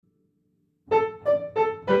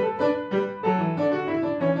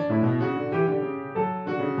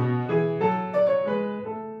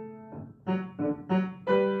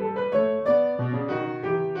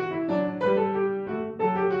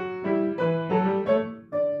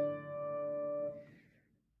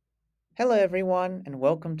Hello, everyone, and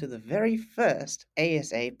welcome to the very first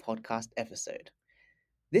ASA podcast episode.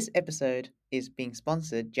 This episode is being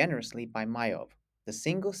sponsored generously by MyOb, the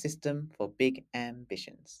single system for big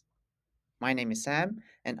ambitions. My name is Sam,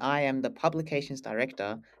 and I am the Publications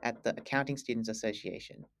Director at the Accounting Students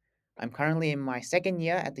Association. I'm currently in my second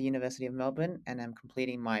year at the University of Melbourne and am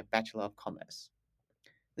completing my Bachelor of Commerce.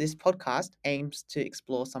 This podcast aims to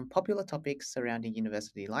explore some popular topics surrounding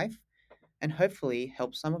university life and hopefully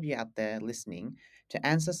help some of you out there listening to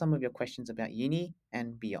answer some of your questions about uni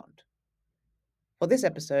and beyond. For this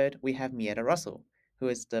episode, we have Mieta Russell, who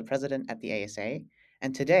is the president at the ASA,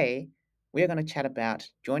 and today we are going to chat about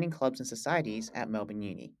joining clubs and societies at Melbourne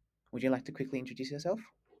Uni. Would you like to quickly introduce yourself?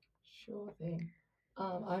 Sure thing.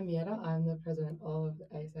 I'm Yetta. I'm the president of the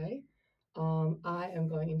ASA. I am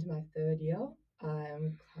going into my third year. I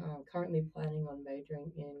am currently planning on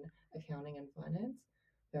majoring in accounting and finance.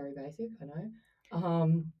 Very basic, I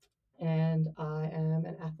know. And I am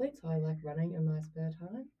an athlete, so I like running in my spare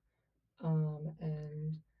time.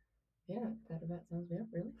 And yeah, that about sums me up,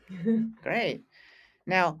 really. Great.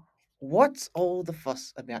 Now, what's all the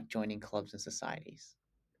fuss about joining clubs and societies?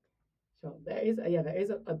 Sure. There is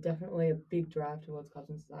a definitely a big drive towards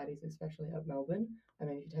clubs and societies, especially at Melbourne. I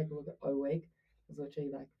mean, if you take a look at O Week, there's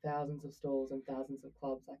literally like thousands of stalls and thousands of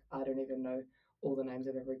clubs. Like I don't even know all the names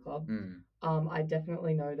of every club. Hmm. I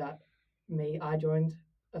definitely know that I joined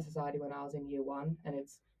a society when I was in year one, and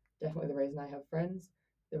it's definitely the reason I have friends.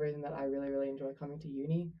 The reason that I really, really enjoy coming to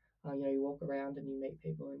uni. You walk around and you meet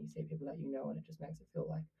people and you see people that you know, and it just makes it feel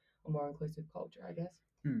like a more inclusive culture, I guess.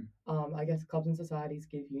 Hmm. I guess clubs and societies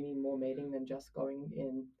give uni more meaning than just going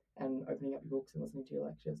in and opening up your books and listening to your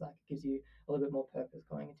lectures. Like it gives you a little bit more purpose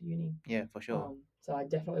going into uni. Yeah, for sure. So I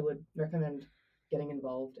definitely would recommend getting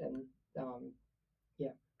involved and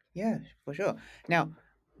yeah. Yeah, for sure. Now,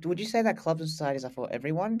 would you say that clubs and societies are for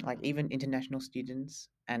everyone, like even international students?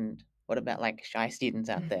 And what about like shy students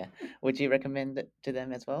out there? Would you recommend it to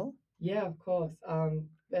them as well? Yeah, of course.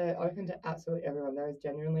 They're open to absolutely everyone. There is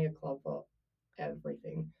genuinely a club for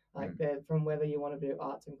everything. Like Mm. they're from whether you want to do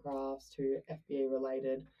arts and crafts to FBA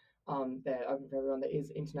related. They're open for everyone. There is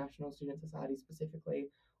international student society specifically,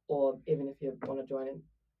 or even if you want to join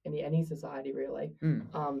in any society really.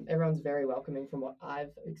 Mm. Everyone's very welcoming from what I've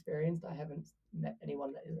experienced. I haven't met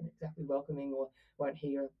anyone that isn't exactly welcoming or won't hear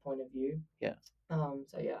your point of view. Yeah,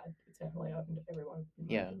 So yeah, it's definitely open to everyone in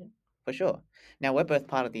my yeah, opinion. for sure. Now, we're both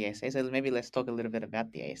part of the ASA, so maybe let's talk a little bit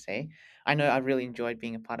about the ASA. I know I've really enjoyed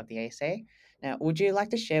being a part of the ASA. Now, would you like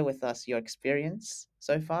to share with us your experience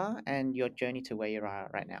so far and your journey to where you are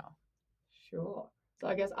right now? Sure. So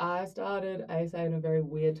I guess I started ASA in a very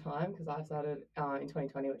weird time because I started in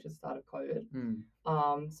 2020, which is the start of COVID.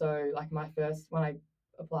 Mm. So like when I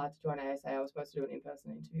applied to join ASA, I was supposed to do an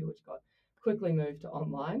in-person interview, which got quickly moved to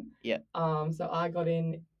online. Yeah, So I got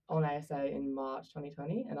in on ASA in March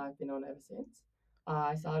 2020, and I've been on ever since.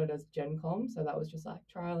 I started as Gen Com, so that was just like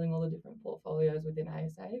trialing all the different portfolios within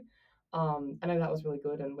ASA. I know that was really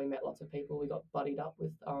good, and we met lots of people. We got buddied up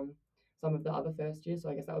with some of the other first years, so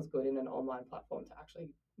I guess that was good in an online platform to actually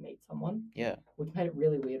meet someone, yeah. which made it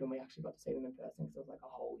really weird when we actually got to see them in person because it was like a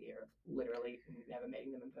whole year of literally never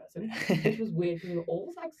meeting them in person, which was weird because we were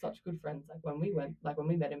all like such good friends. When we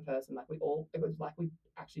met in person, it was like we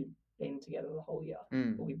actually been together the whole year,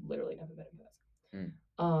 Mm. but we literally never met in person.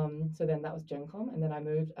 Mm. So then that was Gen Com, and then I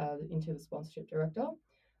moved into the sponsorship director.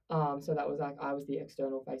 So that was like I was the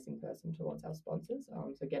external facing person towards our sponsors.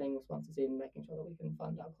 So getting sponsors in, making sure that we can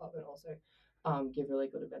fund our club and also give really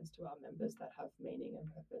good events to our members that have meaning and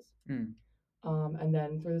purpose. Mm. And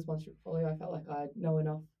then through the sponsorship portfolio, I felt like I know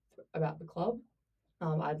enough about the club.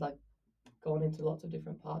 I'd like gone into lots of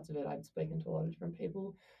different parts of it. I'd spoken to a lot of different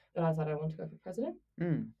people that I decided I wanted to go for president.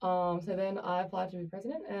 Mm. So then I applied to be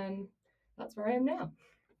president, and that's where I am now.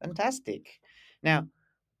 Fantastic. Now,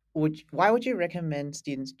 why would you recommend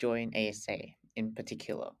students join ASA in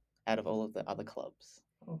particular out of all of the other clubs?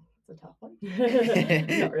 Oh, it's a tough one.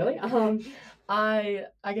 Not really. I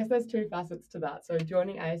guess there's two facets to that. So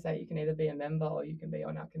joining ASA, you can either be a member or you can be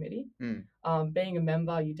on our committee. Mm. Being a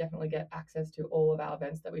member, you definitely get access to all of our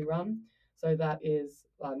events that we run. So that is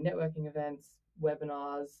networking events,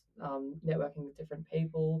 webinars, networking with different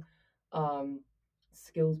people, um,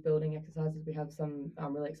 skills building exercises. We have some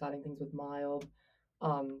really exciting things with MyOb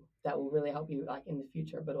that will really help you like in the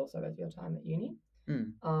future, but also as your time at uni.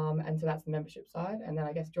 Mm. And so that's the membership side. And then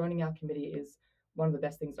I guess joining our committee is one of the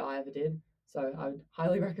best things that I ever did. So I would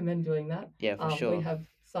highly recommend doing that. Yeah, for We sure. have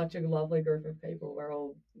such a lovely group of people. We're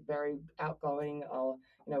all very outgoing.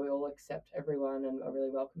 We all accept everyone and are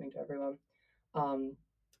really welcoming to everyone. Um,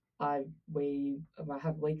 I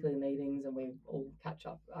have weekly meetings and we all catch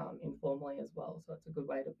up informally as well. So it's a good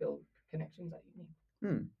way to build connections at uni.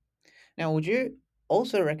 Hmm. Now, would you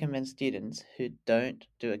also recommend students who don't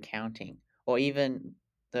do accounting or even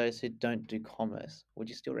those who don't do commerce? Would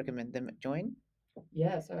you still recommend them join?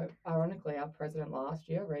 Yeah, so ironically, our president last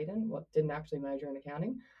year, Reedon, didn't actually major in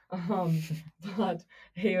accounting, but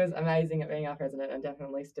he was amazing at being our president and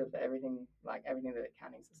definitely stood for everything, like everything that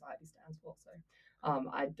Accounting Society stands for. So,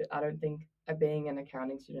 I don't think being an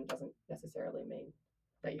accounting student doesn't necessarily mean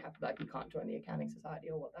that you can't join the Accounting Society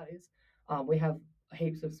or what that is. We have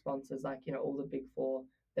heaps of sponsors, like all the big four.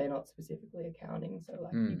 They're not specifically accounting, so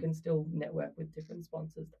like you Hmm. can still network with different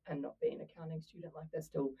sponsors and not be an accounting student. Like they're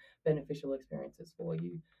still beneficial experiences for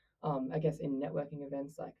you. I guess in networking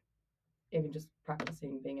events, like even just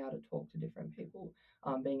practicing being able to talk to different people,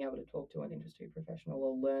 being able to talk to an industry professional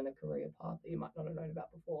or learn a career path that you might not have known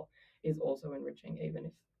about before is also enriching, even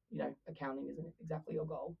if accounting isn't exactly your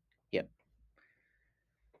goal. Yep.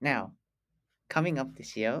 Now, coming up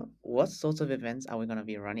this year, what sorts of events are we going to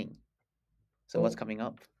be running? So, what's Oh, coming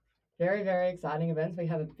up? very, very exciting events. We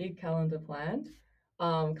have a big calendar planned.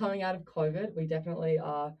 Coming out of COVID, we definitely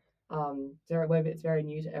are. It's very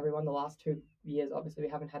new to everyone. The last 2 years, obviously, we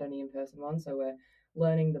haven't had any in-person ones, so we're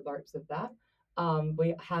learning the ropes of that.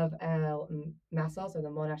 We have our MASA, so the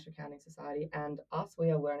Monash Accounting Society, and us. We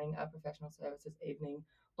are running a professional services evening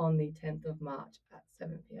on the 10th of March at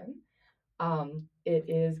 7 p.m. It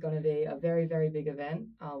is going to be a very, very big event.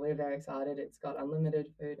 We're very excited. It's got unlimited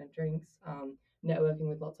food and drinks, networking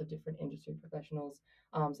with lots of different industry professionals,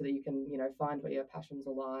 so that you can, find where your passions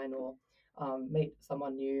align or meet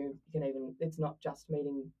someone new. You can even, it's not just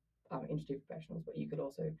meeting industry professionals, but you could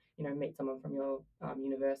also, meet someone from your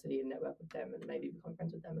university and network with them and maybe become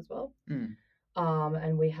friends with them as well. Hmm.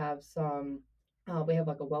 And we have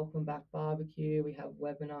like a welcome back barbecue. We have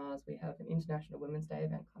webinars. We have an International Women's Day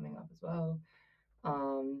event coming up as well.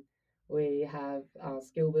 Um, we have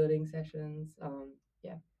skill building sessions.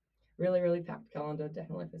 Yeah, really, really packed calendar,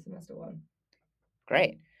 definitely for semester one.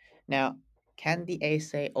 Great. Now, can the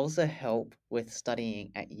ASA also help with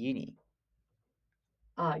studying at uni?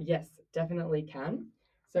 Yes, definitely can.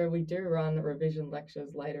 So we do run revision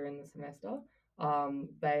lectures later in the semester.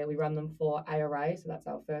 We run them for ARA, so that's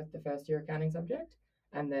the first year accounting subject,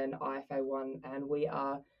 and then IFA one, and we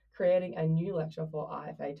are creating a new lecture for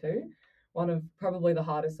IFA two. One of probably the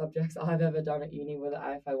hardest subjects I've ever done at uni were the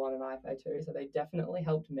IFA one and IFA two, so they definitely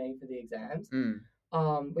helped me for the exams.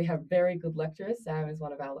 Hmm. We have very good lecturers. Sam is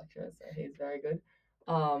one of our lecturers, so he's very good.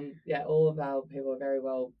 Yeah, all of our people are very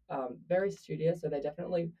well, very studious, so they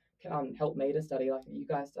definitely help me to study. Like you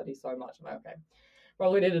guys study so much, I'm like, okay,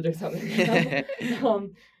 probably need to do something now.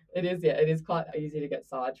 It is quite easy to get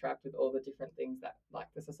sidetracked with all the different things that like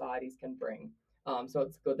the societies can bring. So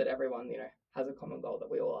it's good that everyone has a common goal that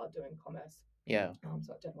we all are doing commerce. Yeah.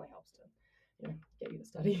 So it definitely helps to get you to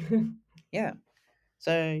study. Yeah.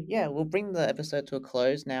 So, yeah, we'll bring the episode to a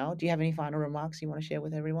close now. Do you have any final remarks you want to share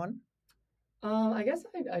with everyone? I guess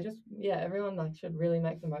I just everyone like should really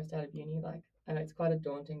make the most out of uni. Like it's quite a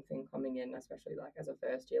daunting thing coming in, especially like as a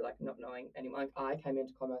first year, like not knowing anyone. Like, I came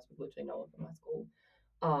into commerce with literally no one from my school.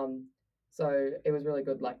 Um, so it was really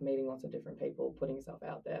good, like meeting lots of different people, putting yourself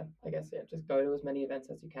out there. I guess just go to as many events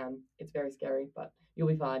as you can. It's very scary, but you'll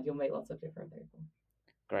be fine. You'll meet lots of different people.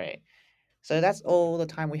 Great. So that's all the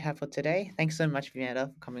time we have for today. Thanks so much,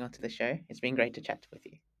 Vianetta, for coming onto the show. It's been great to chat with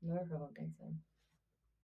you. No problem, thanks, Sam.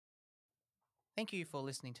 Thank you for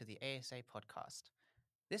listening to the ASA podcast.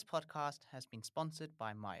 This podcast has been sponsored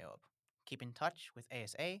by MyOb. Keep in touch with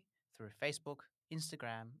ASA through Facebook,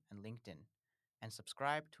 Instagram, and LinkedIn, and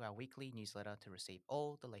subscribe to our weekly newsletter to receive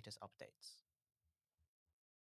all the latest updates.